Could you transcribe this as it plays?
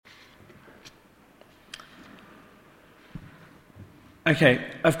Okay,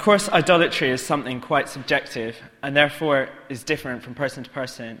 of course idolatry is something quite subjective and therefore is different from person to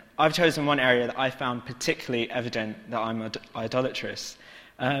person. I've chosen one area that I found particularly evident that I'm idolatrous.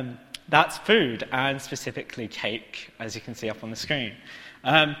 That's food, and specifically cake, as you can see up on the screen.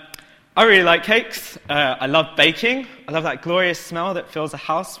 I really like cakes. I love baking. I love that glorious smell that fills a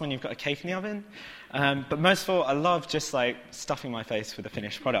house when you've got a cake in the oven. But most of all, I love just like stuffing my face with the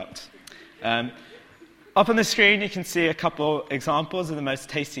finished product. Up on the screen, you can see a couple examples of the most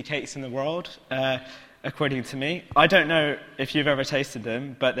tasty cakes in the world, according to me. I don't know if you've ever tasted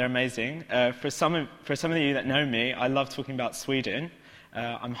them, but they're amazing. For some of you that know me, I love talking about Sweden.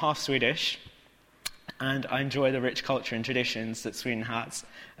 I'm half Swedish, and I enjoy the rich culture and traditions that Sweden has,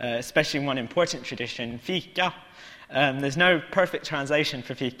 especially one important tradition, fika. There's no perfect translation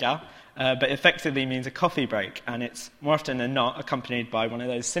for fika, but it effectively means a coffee break, and it's more often than not accompanied by one of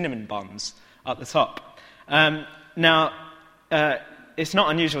those cinnamon buns at the top. Now, it's not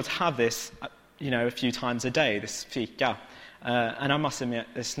unusual to have this, a few times a day, this fika, and I must admit,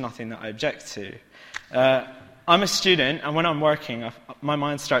 it's nothing that I object to. I'm a student, and when I'm working, my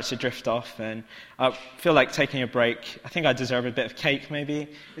mind starts to drift off, and I feel like taking a break. I think I deserve a bit of cake, maybe.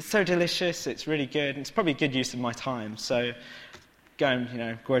 It's so delicious, it's really good, and it's probably good use of my time, so go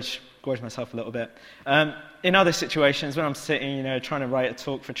and, gorge myself a little bit. In other situations, when I'm sitting, trying to write a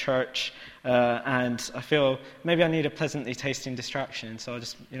talk for church, and I feel maybe I need a pleasantly tasting distraction, so I'll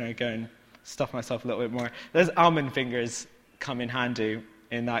just, go and stuff myself a little bit more. Those almond fingers come in handy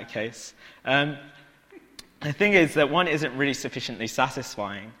in that case. The thing is that one isn't really sufficiently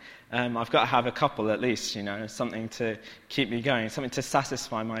satisfying. I've got to have a couple at least, something to keep me going, something to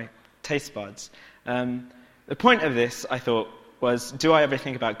satisfy my taste buds. The point of this, I thought, was, do I ever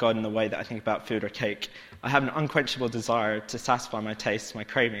think about God in the way that I think about food or cake? I have an unquenchable desire to satisfy my tastes, my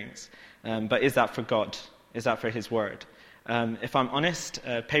cravings. But is that for God? Is that for His Word? If I'm honest,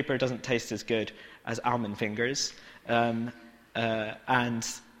 paper doesn't taste as good as almond fingers. Does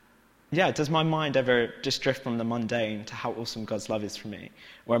my mind ever just drift from the mundane to how awesome God's love is for me?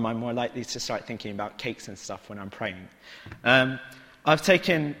 Or am I more likely to start thinking about cakes and stuff when I'm praying? I've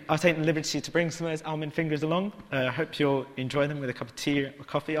taken the liberty to bring some of those almond fingers along. I hope you'll enjoy them with a cup of tea or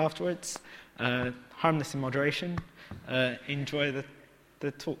coffee afterwards. Harmless in moderation. Enjoy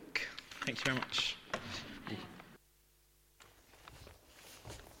the talk. Thank you very much.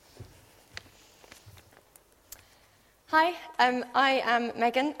 Hi, I am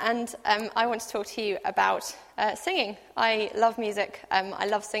Megan, and I want to talk to you about singing. I love music. I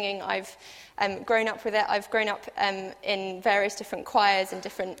love singing. I've grown up with it. I've grown up in various different choirs and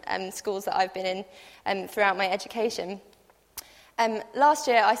different schools that I've been in throughout my education. Last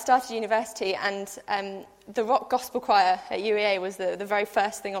year, I started university, and the rock gospel choir at UEA was the very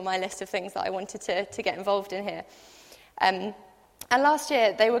first thing on my list of things that I wanted to get involved in here. And last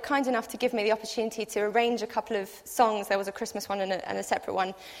year, they were kind enough to give me the opportunity to arrange a couple of songs. There was a Christmas one and a separate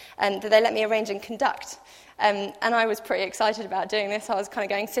one, that they let me arrange and conduct. And I was pretty excited about doing this. I was kind of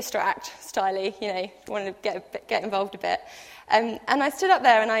going Sister Act style-y, wanted to get involved a bit. And I stood up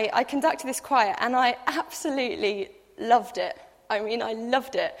there and I conducted this choir, and I absolutely loved it. I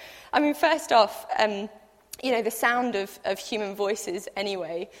loved it. First off, the sound of human voices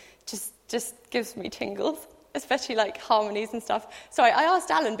anyway just gives me tingles. Especially like harmonies and stuff. So I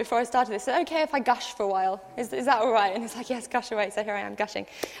asked Alan before I started this, is it okay if I gush for a while? Is that all right? And he's like, yes, gush away. So here I am gushing.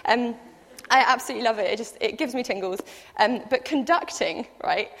 I absolutely love it. It gives me tingles. But conducting,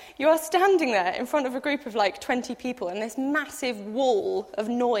 right? You are standing there in front of a group of like 20 people, and this massive wall of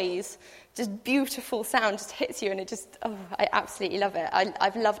noise, just beautiful sound, just hits you, and I absolutely love it.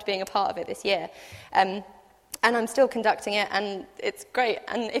 I've loved being a part of it this year. And I'm still conducting it, and it's great.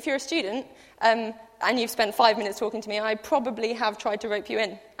 And if you're a student, and you've spent 5 minutes talking to me, I probably have tried to rope you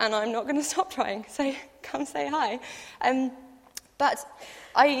in, and I'm not going to stop trying, so come say hi. But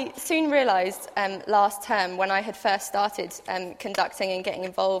I soon realised last term, when I had first started conducting and getting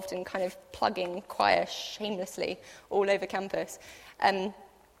involved and kind of plugging choir shamelessly all over campus,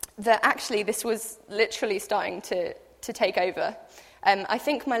 that actually this was literally starting to take over. I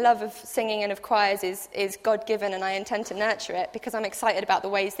think my love of singing and of choirs is God-given, and I intend to nurture it because I'm excited about the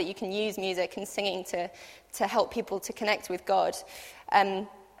ways that you can use music and singing to help people to connect with God. But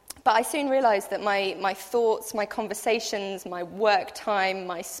I soon realised that my thoughts, my conversations, my work time,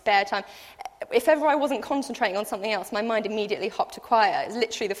 my spare time, if ever I wasn't concentrating on something else, my mind immediately hopped to choir. It's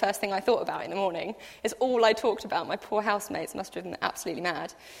literally the first thing I thought about in the morning. It's all I talked about. My poor housemates must have been absolutely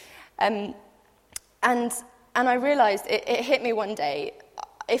mad. And I realised it hit me one day,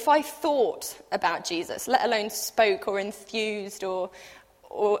 if I thought about Jesus, let alone spoke or enthused or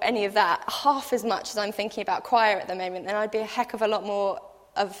or any of that half as much as I'm thinking about choir at the moment, then I'd be a heck of a lot more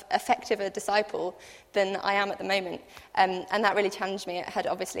of effective a disciple than I am at the moment. And that really challenged me. It had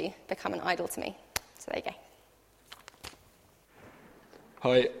obviously become an idol to me. So there you go.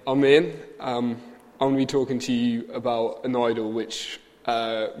 Hi, I'm Ian. I'm going to be talking to you about an idol which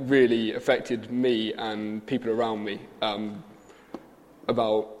really affected me and people around me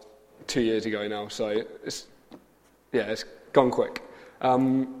about 2 years ago now. So it's gone quick.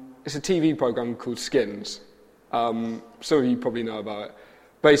 It's a TV program called Skins. Some of you probably know about it.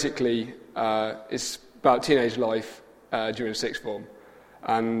 Basically, it's about teenage life during sixth form,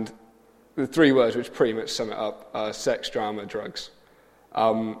 and the three words which pretty much sum it up are sex, drama, drugs.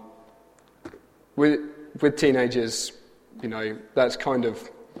 With teenagers, that's kind of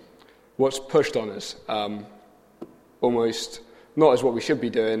what's pushed on us, almost not as what we should be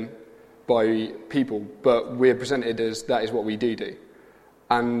doing by people, but we're presented as that is what we do.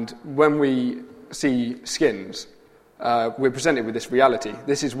 And when we see Skins, we're presented with this reality.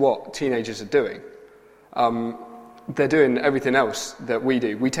 This is what teenagers are doing. They're doing everything else that we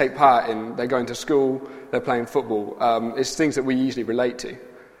do. We take part in, they're going to school, they're playing football. It's things that we easily relate to.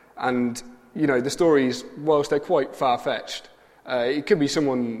 And, the stories, whilst they're quite far-fetched, it could be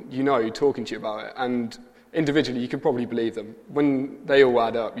someone talking to you about it, and individually you could probably believe them. When they all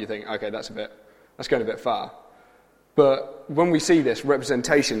add up, you think, okay, that's going a bit far. But when we see this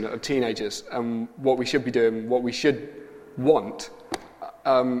representation of teenagers and what we should be doing, what we should want,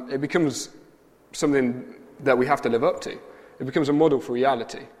 it becomes something that we have to live up to. It becomes a model for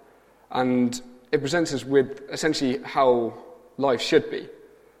reality. And it presents us with essentially how life should be.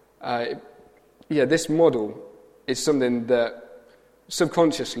 This model is something that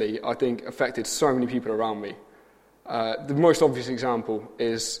subconsciously, I think, affected so many people around me. The most obvious example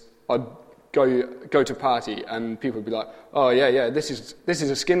is I'd go to a party and people would be like, oh yeah, this is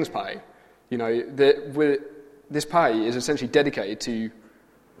a Skins party. This party is essentially dedicated to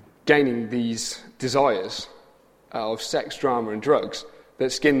gaining these desires of sex, drama and drugs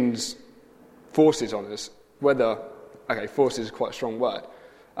that Skins forces on us. Forces is quite a strong word.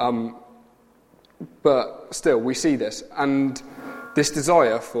 But still, we see this, and this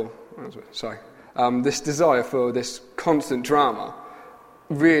desire for this constant drama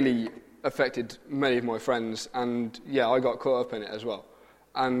really affected many of my friends, and I got caught up in it as well.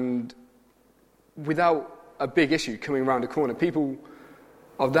 And without a big issue coming around the corner, people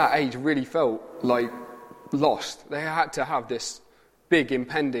of that age really felt like lost. They had to have this big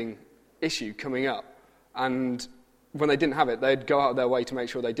impending issue coming up, and when they didn't have it, they'd go out of their way to make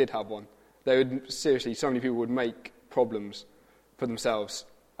sure they did have one. So many people would make problems for themselves.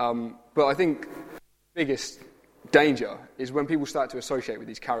 But I think the biggest danger is when people start to associate with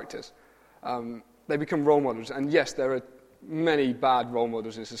these characters. They become role models, and yes, there are many bad role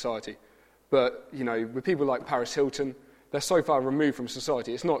models in society, but with people like Paris Hilton, they're so far removed from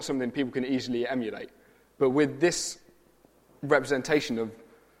society, it's not something people can easily emulate. But with this representation of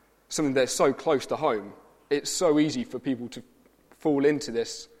something that's so close to home, it's so easy for people to fall into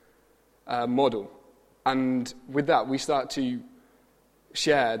this model, and with that we start to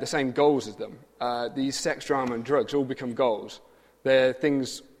share the same goals as them. These sex, drama and drugs all become goals. They're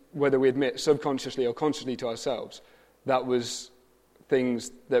things, whether we admit subconsciously or consciously to ourselves, that was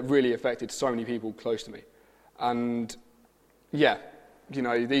things that really affected so many people close to me. And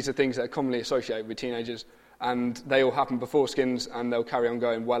these are things that are commonly associated with teenagers, and they all happen before Skins and they'll carry on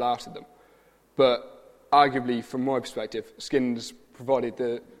going well after them. But arguably, from my perspective, Skins provided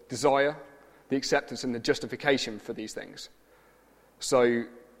the desire, the acceptance and the justification for these things. So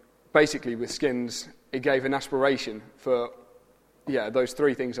basically with Skins, it gave an aspiration for those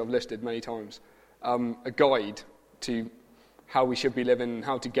three things I've listed many times. A guide to how we should be living and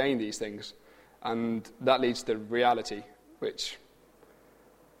how to gain these things. And that leads to reality, which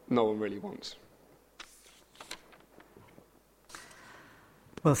no one really wants.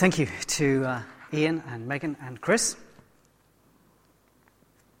 Well, thank you to Ian and Megan and Chris.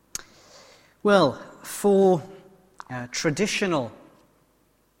 Well, for traditional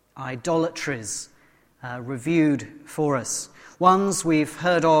idolatries reviewed for us, ones we've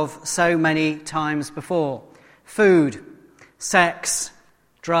heard of so many times before: food, sex,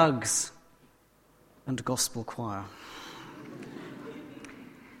 drugs, and gospel choir.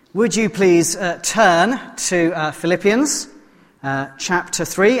 Would you please turn to Philippians chapter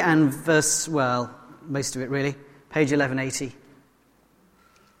 3 and verse, most of it really, page 1180.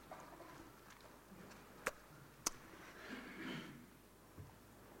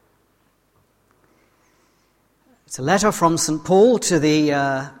 It's a letter from St. Paul to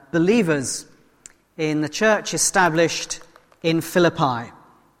the believers in the church established in Philippi.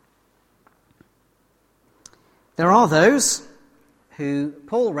 There are those who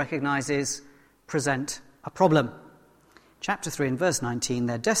Paul recognises present a problem. Chapter 3 and verse 19,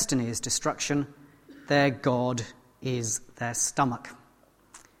 their destiny is destruction, their God is their stomach,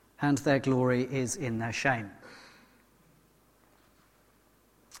 and their glory is in their shame.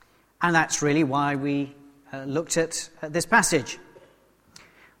 And that's really why we looked at this passage.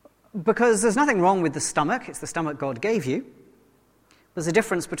 Because there's nothing wrong with the stomach, it's the stomach God gave you. There's a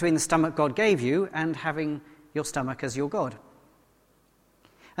difference between the stomach God gave you and having your stomach as your God.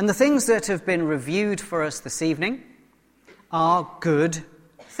 And the things that have been reviewed for us this evening are good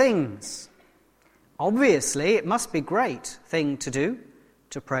things. Obviously, it must be a great thing to do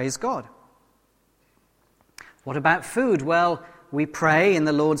to praise God. What about food? Well, we pray in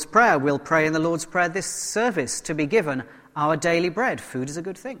the Lord's Prayer. We'll pray in the Lord's Prayer this service to be given our daily bread. Food is a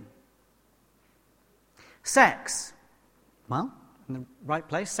good thing. Sex. Well, in the right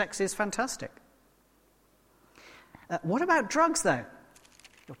place, sex is fantastic. What about drugs, though?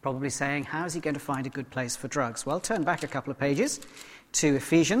 You're probably saying, how is he going to find a good place for drugs? Well, turn back a couple of pages to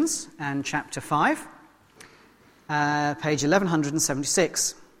Ephesians and chapter 5, page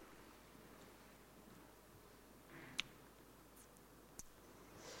 1176.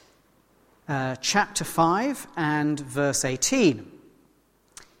 Chapter 5 and verse 18.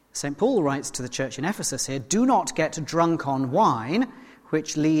 St. Paul writes to the church in Ephesus here, "Do not get drunk on wine,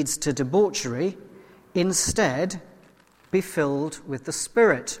 which leads to debauchery. Instead, be filled with the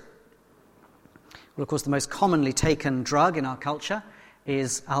Spirit." Well, of course, the most commonly taken drug in our culture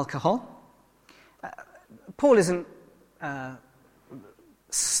is alcohol. Paul isn't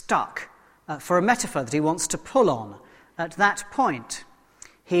stuck for a metaphor that he wants to pull on at that point.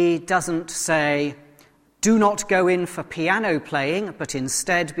 He doesn't say, do not go in for piano playing, but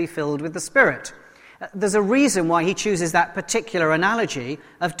instead be filled with the Spirit. There's a reason why he chooses that particular analogy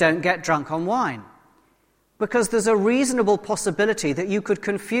of don't get drunk on wine. Because there's a reasonable possibility that you could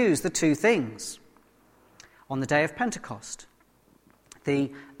confuse the two things. On the day of Pentecost,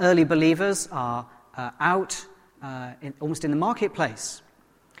 the early believers are out almost in the marketplace.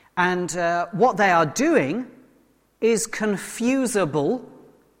 And what they are doing is confusable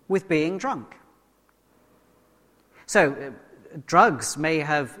with being drunk. So, drugs may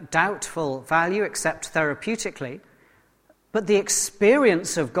have doubtful value except therapeutically, but the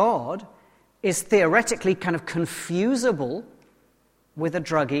experience of God is theoretically kind of confusable with a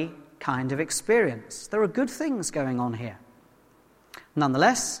druggy kind of experience. There are good things going on here.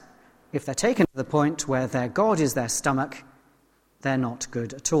 Nonetheless, if they're taken to the point where their God is their stomach, they're not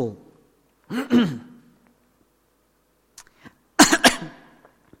good at all.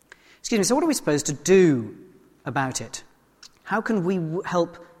 Excuse me, so what are we supposed to do about it? How can we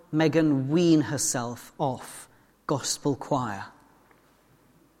help Megan wean herself off gospel choir?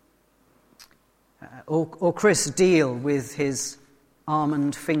 Or Chris deal with his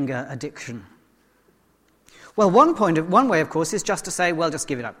almond finger addiction? Well, one way, of course, is just to say, well, just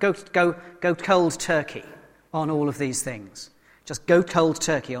give it up. Go cold turkey on all of these things. Just go cold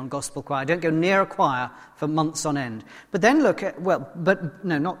turkey on gospel choir. Don't go near a choir for months on end. But then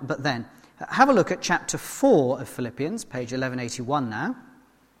have a look at chapter 4 of Philippians, page 1181 now.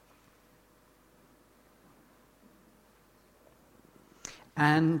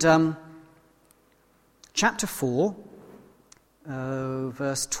 And chapter 4,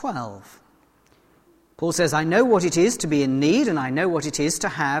 verse 12. Paul says, I know what it is to be in need, and I know what it is to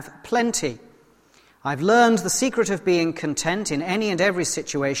have plenty. I've learned the secret of being content in any and every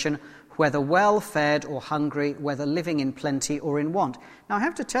situation, whether well-fed or hungry, whether living in plenty or in want. Now, I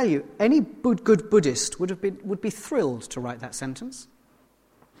have to tell you, any good Buddhist would be thrilled to write that sentence.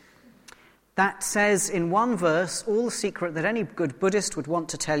 That says in one verse all the secret that any good Buddhist would want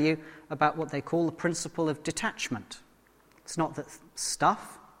to tell you about what they call the principle of detachment. It's not that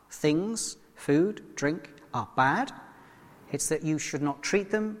stuff, things, food, drink are bad. It's that you should not treat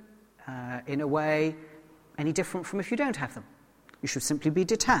them in a way any different from if you don't have them. You should simply be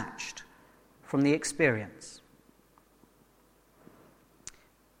detached from the experience.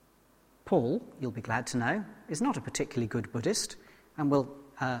 Paul, you'll be glad to know, is not a particularly good Buddhist, and we'll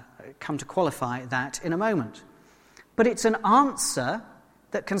come to qualify that in a moment. But it's an answer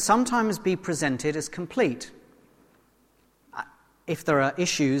that can sometimes be presented as complete. If there are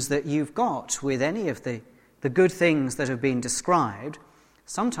issues that you've got with any of the good things that have been described,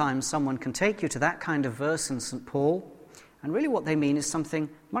 sometimes someone can take you to that kind of verse in St. Paul, and really what they mean is something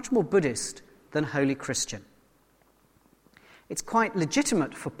much more Buddhist than wholly Christian. It's quite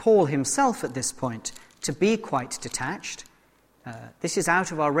legitimate for Paul himself at this point to be quite detached. This is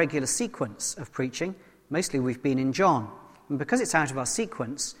out of our regular sequence of preaching. Mostly we've been in John. And because it's out of our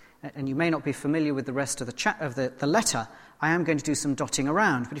sequence, and you may not be familiar with the rest of the letter, I am going to do some dotting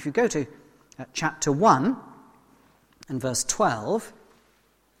around. But if you go to chapter 1 and verse 12,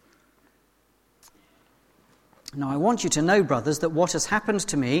 now I want you to know, brothers, that what has happened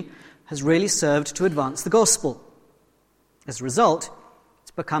to me has really served to advance the gospel. As a result,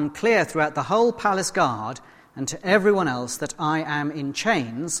 it's become clear throughout the whole palace guard and to everyone else that I am in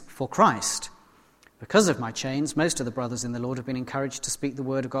chains for Christ. Because of my chains, most of the brothers in the Lord have been encouraged to speak the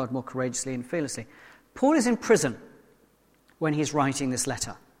word of God more courageously and fearlessly. Paul is in prison when he's writing this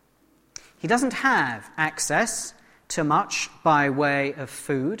letter. He doesn't have access to much by way of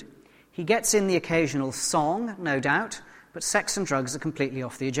food. He gets in the occasional song, no doubt, but sex and drugs are completely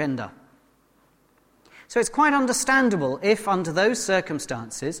off the agenda. So it's quite understandable if, under those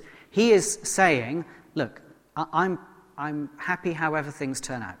circumstances, he is saying, look, I'm happy however things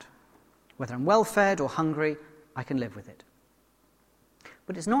turn out. Whether I'm well-fed or hungry, I can live with it.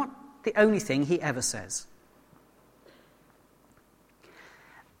 But it's not the only thing he ever says.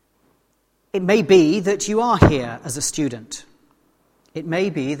 It may be that you are here as a student. It may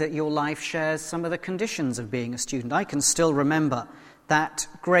be that your life shares some of the conditions of being a student. I can still remember that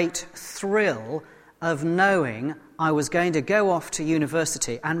great thrill of knowing I was going to go off to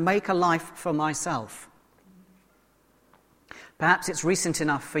university and make a life for myself. Perhaps it's recent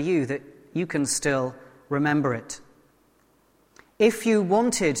enough for you that you can still remember it. If you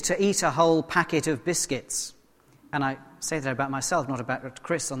wanted to eat a whole packet of biscuits, and I say that about myself, not about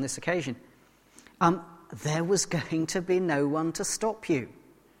Chris on this occasion, there was going to be no one to stop you.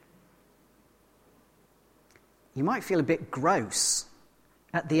 You might feel a bit gross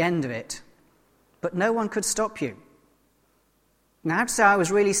at the end of it, but no one could stop you. Now, I have to say I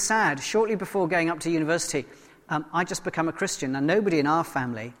was really sad. Shortly before going up to university, I'd just become a Christian, and nobody in our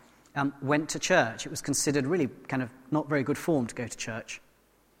family went to church. It was considered really kind of not very good form to go to church.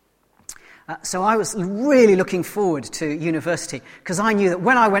 So I was really looking forward to university, because I knew that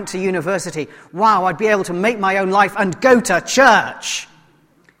when I went to university, wow, I'd be able to make my own life and go to church.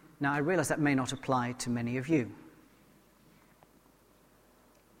 Now, I realise that may not apply to many of you.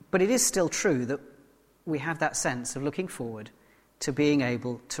 But it is still true that we have that sense of looking forward to being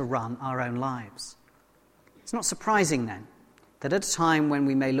able to run our own lives. It's not surprising, then, that at a time when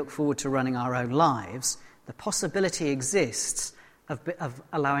we may look forward to running our own lives, the possibility exists of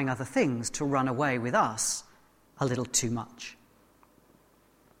allowing other things to run away with us a little too much.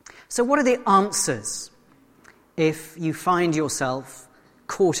 So what are the answers if you find yourself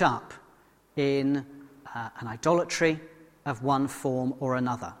caught up in an idolatry of one form or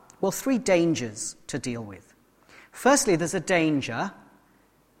another? Well, 3 dangers to deal with. Firstly, there's a danger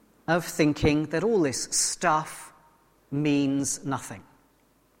of thinking that all this stuff means nothing.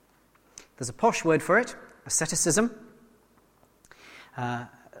 There's a posh word for it, asceticism.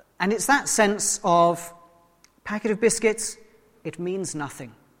 And it's that sense of packet of biscuits, it means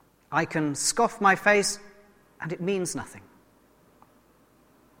nothing. I can scoff my face, and it means nothing.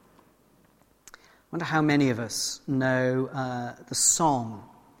 I wonder how many of us know the song,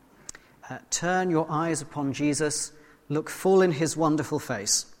 turn your eyes upon Jesus, look full in his wonderful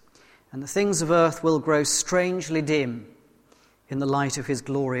face, and the things of earth will grow strangely dim in the light of his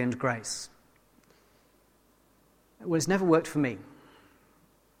glory and grace. Well, it's never worked for me.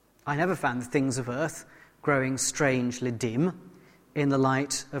 I never found the things of earth growing strangely dim in the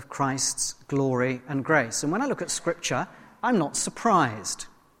light of Christ's glory and grace. And when I look at Scripture, I'm not surprised.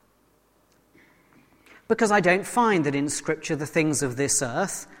 Because I don't find that in Scripture the things of this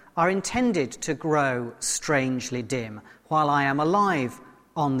earth are intended to grow strangely dim while I am alive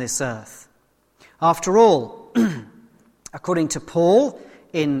on this earth. After all, according to Paul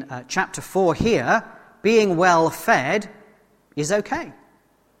in chapter 4 here, being well fed is okay.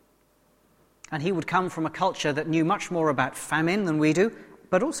 And he would come from a culture that knew much more about famine than we do,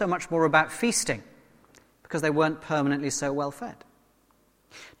 but also much more about feasting, because they weren't permanently so well fed.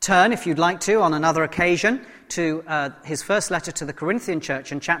 Turn, if you'd like to, on another occasion, to his first letter to the Corinthian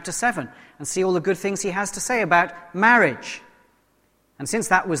church in chapter 7, and see all the good things he has to say about marriage. And since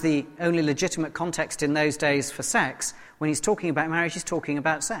that was the only legitimate context in those days for sex, when he's talking about marriage, he's talking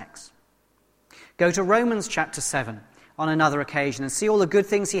about sex. Go to Romans chapter 7 on another occasion and see all the good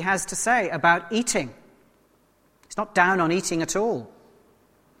things he has to say about eating. He's not down on eating at all.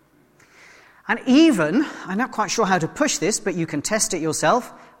 And even, I'm not quite sure how to push this, but you can test it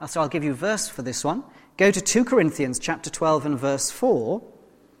yourself, so I'll give you a verse for this one. Go to 2 Corinthians chapter 12 and verse 4.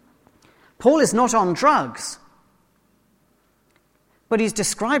 Paul is not on drugs, but he's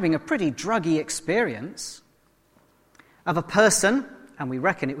describing a pretty druggy experience of a person, and we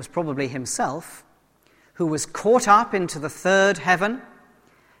reckon it was probably himself, who was caught up into the third heaven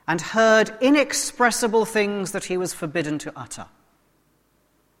and heard inexpressible things that he was forbidden to utter.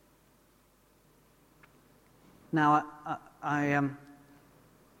 Now, I've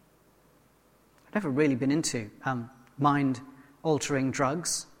never really been into mind-altering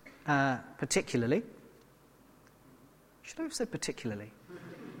drugs, particularly. Should I have said particularly?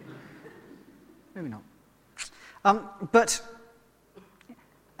 Maybe not. But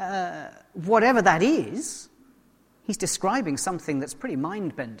whatever that is, he's describing something that's pretty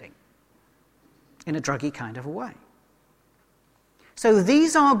mind-bending in a druggy kind of a way. So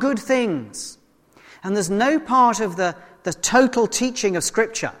these are good things. And there's no part of the total teaching of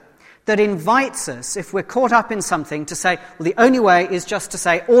Scripture that invites us, if we're caught up in something, to say, well, the only way is just to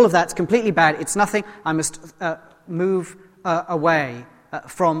say, all of that's completely bad, it's nothing, I must move away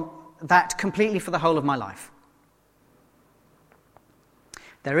from that completely for the whole of my life.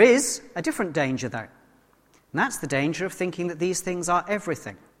 There is a different danger, though, and that's the danger of thinking that these things are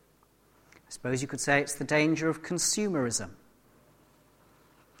everything. I suppose you could say it's the danger of consumerism.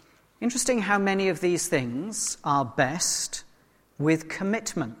 Interesting how many of these things are best with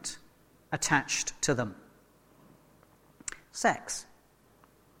commitment attached to them. Sex,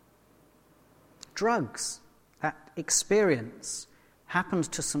 drugs, that experience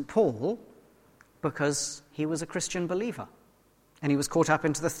happened to St. Paul because he was a Christian believer and he was caught up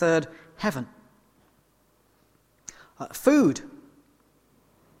into the third heaven. Food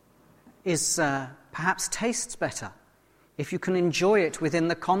is perhaps tastes better if you can enjoy it within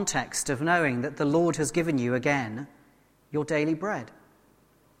the context of knowing that the Lord has given you again your daily bread.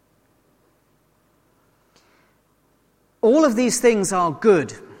 All of these things are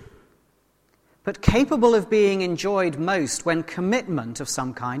good, but capable of being enjoyed most when commitment of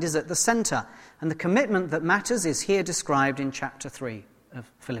some kind is at the centre. And the commitment that matters is here described in chapter 3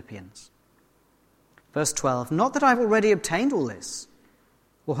 of Philippians. Verse 12, not that I've already obtained all this,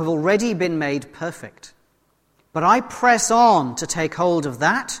 or have already been made perfect, but I press on to take hold of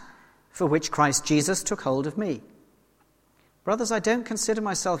that for which Christ Jesus took hold of me. Brothers, I don't consider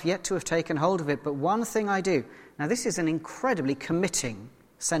myself yet to have taken hold of it, but one thing I do. Now this is an incredibly committing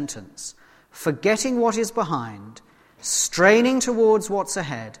sentence. Forgetting what is behind, straining towards what's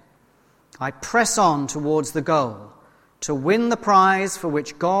ahead, I press on towards the goal, to win the prize for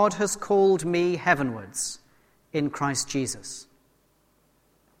which God has called me heavenwards in Christ Jesus.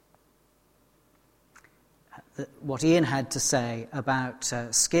 What Ian had to say about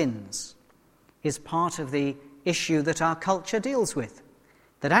skins is part of the issue that our culture deals with.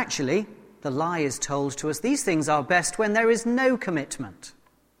 That actually, the lie is told to us, these things are best when there is no commitment.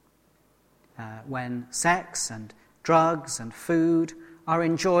 When sex and drugs and food are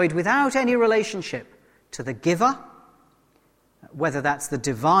enjoyed without any relationship to the giver, whether that's the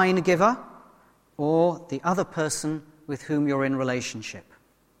divine giver or the other person with whom you're in relationship.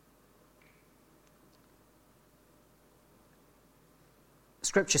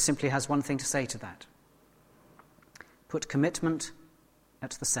 Scripture simply has one thing to say to that. Put commitment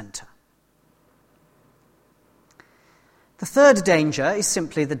at the centre. The third danger is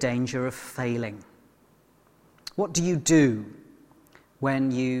simply the danger of failing. What do you do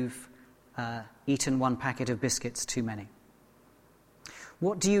when you've eaten one packet of biscuits too many?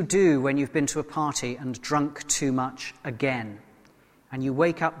 What do you do when you've been to a party and drunk too much again, and you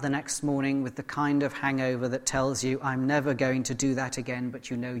wake up the next morning with the kind of hangover that tells you, I'm never going to do that again, but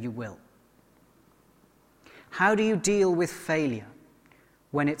you know you will? How do you deal with failure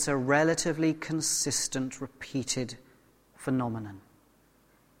when it's a relatively consistent, repeated phenomenon?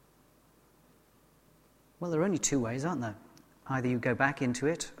 Well, there are only two ways, aren't there? Either you go back into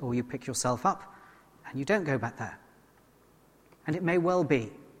it, or you pick yourself up and you don't go back there. And it may well be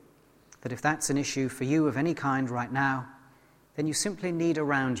that if that's an issue for you of any kind right now, then you simply need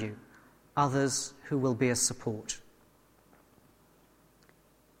around you others who will be a support.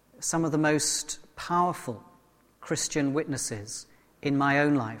 Some of the most powerful Christian witnesses in my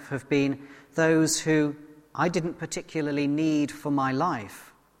own life have been those who I didn't particularly need for my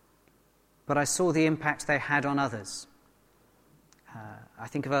life, but I saw the impact they had on others. I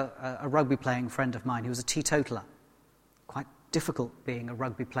think of a rugby-playing friend of mine who was a teetotaler. Quite difficult being a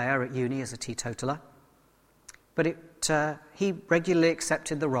rugby player at uni as a teetotaler. But he regularly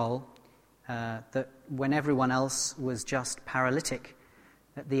accepted the role that when everyone else was just paralytic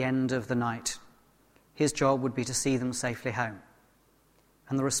at the end of the night, his job would be to see them safely home.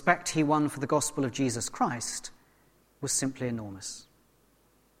 And the respect he won for the gospel of Jesus Christ was simply enormous.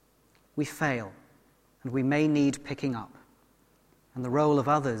 We fail, and we may need picking up. And the role of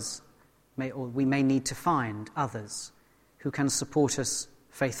others, we may need to find others who can support us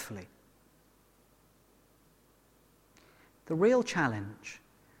faithfully. The real challenge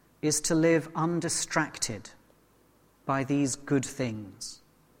is to live undistracted by these good things.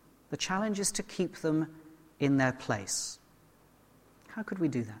 The challenge is to keep them in their place. How could we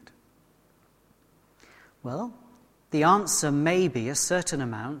do that? Well, the answer may be a certain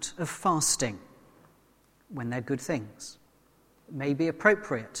amount of fasting when they're good things. It may be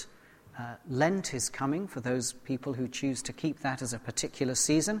appropriate. Lent is coming for those people who choose to keep that as a particular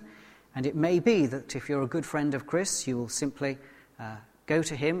season, and it may be that if you're a good friend of Chris, you will simply go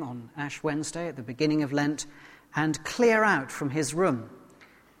to him on Ash Wednesday at the beginning of Lent and clear out from his room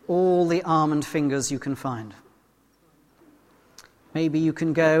all the almond fingers you can find. Maybe you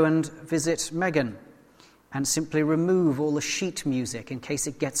can go and visit Megan and simply remove all the sheet music in case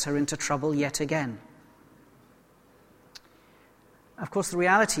it gets her into trouble yet again. Of course, the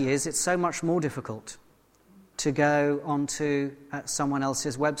reality is it's so much more difficult to go onto someone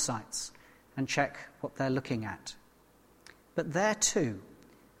else's websites and check what they're looking at. But there too,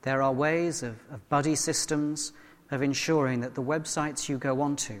 there are ways of buddy systems of ensuring that the websites you go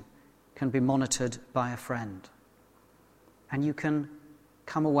onto can be monitored by a friend. And you can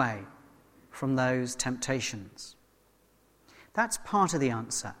come away from those temptations. That's part of the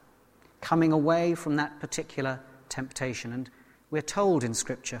answer, coming away from that particular temptation. And we're told in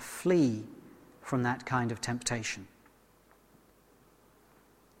Scripture, flee from that kind of temptation.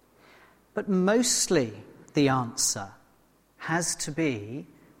 But mostly the answer has to be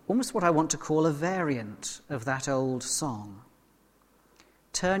almost what I want to call a variant of that old song.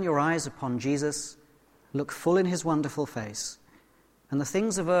 Turn your eyes upon Jesus, look full in his wonderful face, and the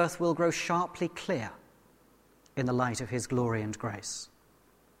things of earth will grow sharply clear in the light of his glory and grace.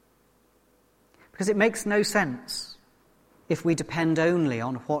 Because it makes no sense if we depend only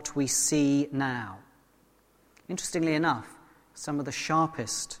on what we see now. Interestingly enough, some of the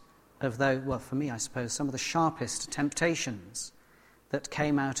sharpest of those, well, for me, I suppose, some of the sharpest temptations that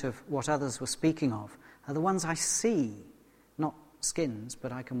came out of what others were speaking of are the ones I see, not skins,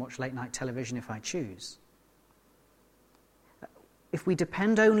 but I can watch late-night television if I choose. If we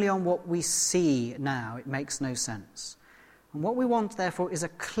depend only on what we see now, it makes no sense. And what we want, therefore, is a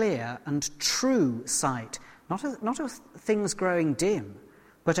clear and true sight, not of things growing dim,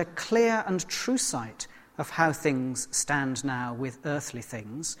 but a clear and true sight of how things stand now with earthly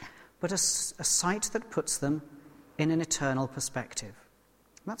things, but a sight that puts them in an eternal perspective.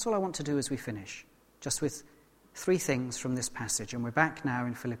 And that's all I want to do as we finish, just with 3 things from this passage. And we're back now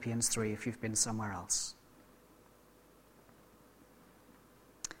in Philippians 3 if you've been somewhere else.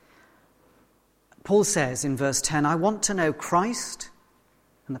 Paul says in verse 10, I want to know Christ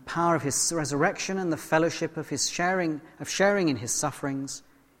and the power of his resurrection and the fellowship of his sharing in his sufferings,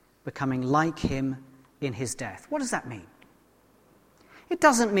 becoming like him in his death. What does that mean? It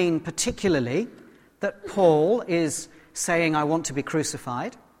doesn't mean particularly that Paul is saying, I want to be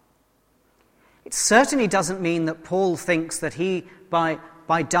crucified. It certainly doesn't mean that Paul thinks that he, by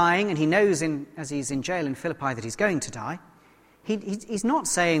dying, and he knows as he's in jail in Philippi that he's going to die, he's not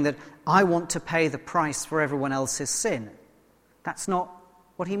saying that I want to pay the price for everyone else's sin. That's not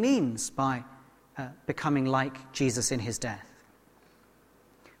what he means by becoming like Jesus in his death.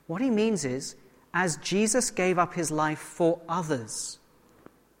 What he means is, as Jesus gave up his life for others,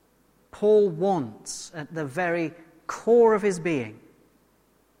 Paul wants, at the very core of his being,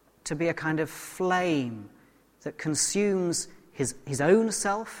 to be a kind of flame that consumes his own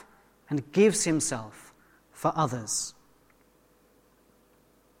self and gives himself for others.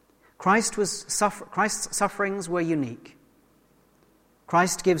 Christ's sufferings were unique.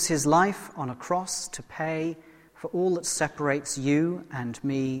 Christ gives his life on a cross to pay for all that separates you and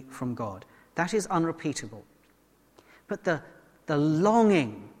me from God. That is unrepeatable. But the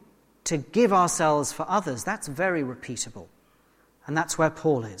longing to give ourselves for others, that's very repeatable. And that's where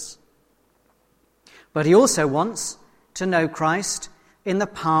Paul is. But he also wants to know Christ in the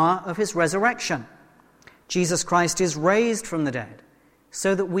power of his resurrection. Jesus Christ is raised from the dead,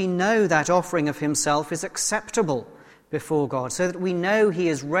 so that we know that offering of himself is acceptable before God, so that we know he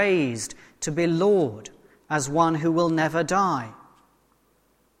is raised to be Lord as one who will never die.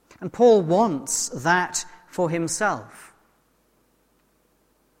 And Paul wants that for himself.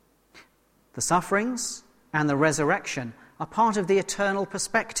 The sufferings and the resurrection are part of the eternal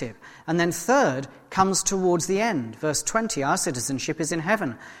perspective. And then third comes towards the end. Verse 20, our citizenship is in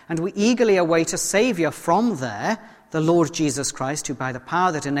heaven, and we eagerly await a Saviour from there, the Lord Jesus Christ, who by the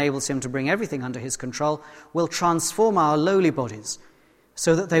power that enables him to bring everything under his control will transform our lowly bodies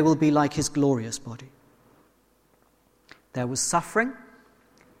so that they will be like his glorious body. There was suffering,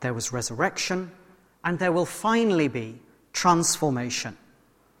 there was resurrection, and there will finally be transformation.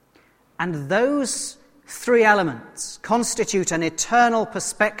 And those three elements constitute an eternal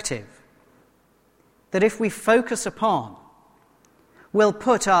perspective that if we focus upon, will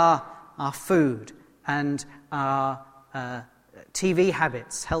put our food and our TV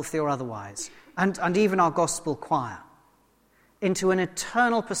habits, healthy or otherwise, and even our gospel choir, into an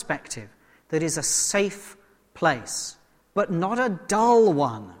eternal perspective that is a safe place, but not a dull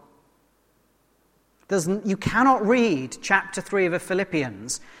one. You cannot read chapter 3 of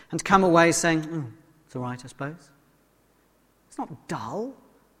Philippians and come away saying, it's all right, I suppose. It's not dull.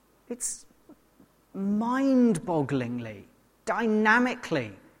 It's mind-bogglingly,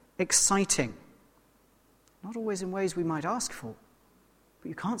 dynamically exciting. Not always in ways we might ask for, but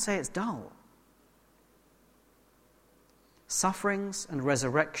you can't say it's dull. Sufferings and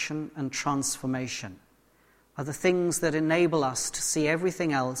resurrection and transformation are the things that enable us to see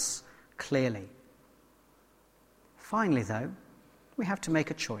everything else clearly. Finally, though, we have to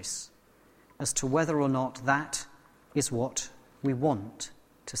make a choice as to whether or not that is what we want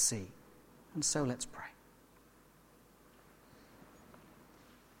to see. And so let's pray.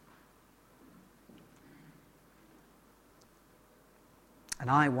 And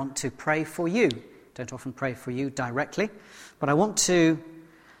I want to pray for you. Don't often pray for you directly, but I want to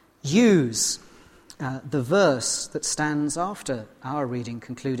use the verse that stands after our reading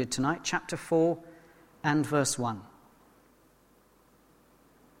concluded tonight, chapter 4 and verse 1.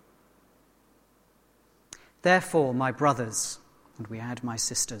 Therefore, my brothers, and we add my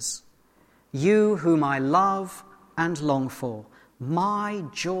sisters, you whom I love and long for, my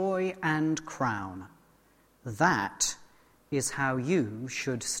joy and crown, that is how you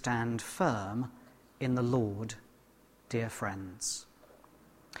should stand firm in the Lord, dear friends.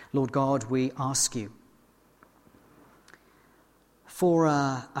 Lord God, we ask you for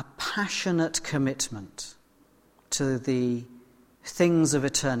a passionate commitment to the things of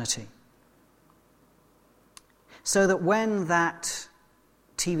eternity, so that when that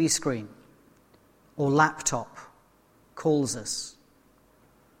TV screen or laptop calls us,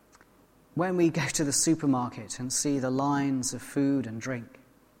 when we go to the supermarket and see the lines of food and drink,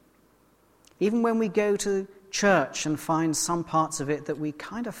 even when we go to church and find some parts of it that we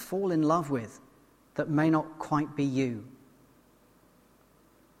kind of fall in love with that may not quite be you,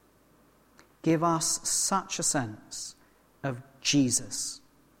 give us such a sense of Jesus,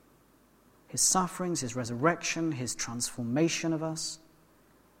 his sufferings, his resurrection, his transformation of us,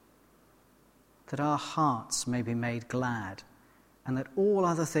 that our hearts may be made glad and that all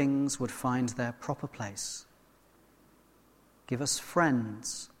other things would find their proper place. Give us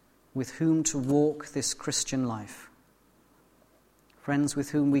friends with whom to walk this Christian life, friends with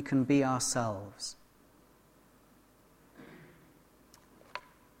whom we can be ourselves,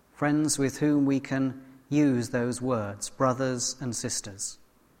 friends with whom we can use those words, brothers and sisters,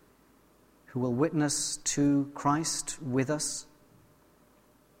 who will witness to Christ with us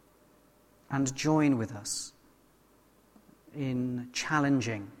and join with us in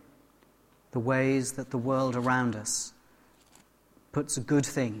challenging the ways that the world around us puts good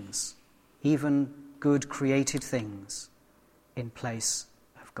things, even good created things, in place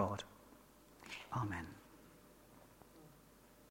of God. Amen.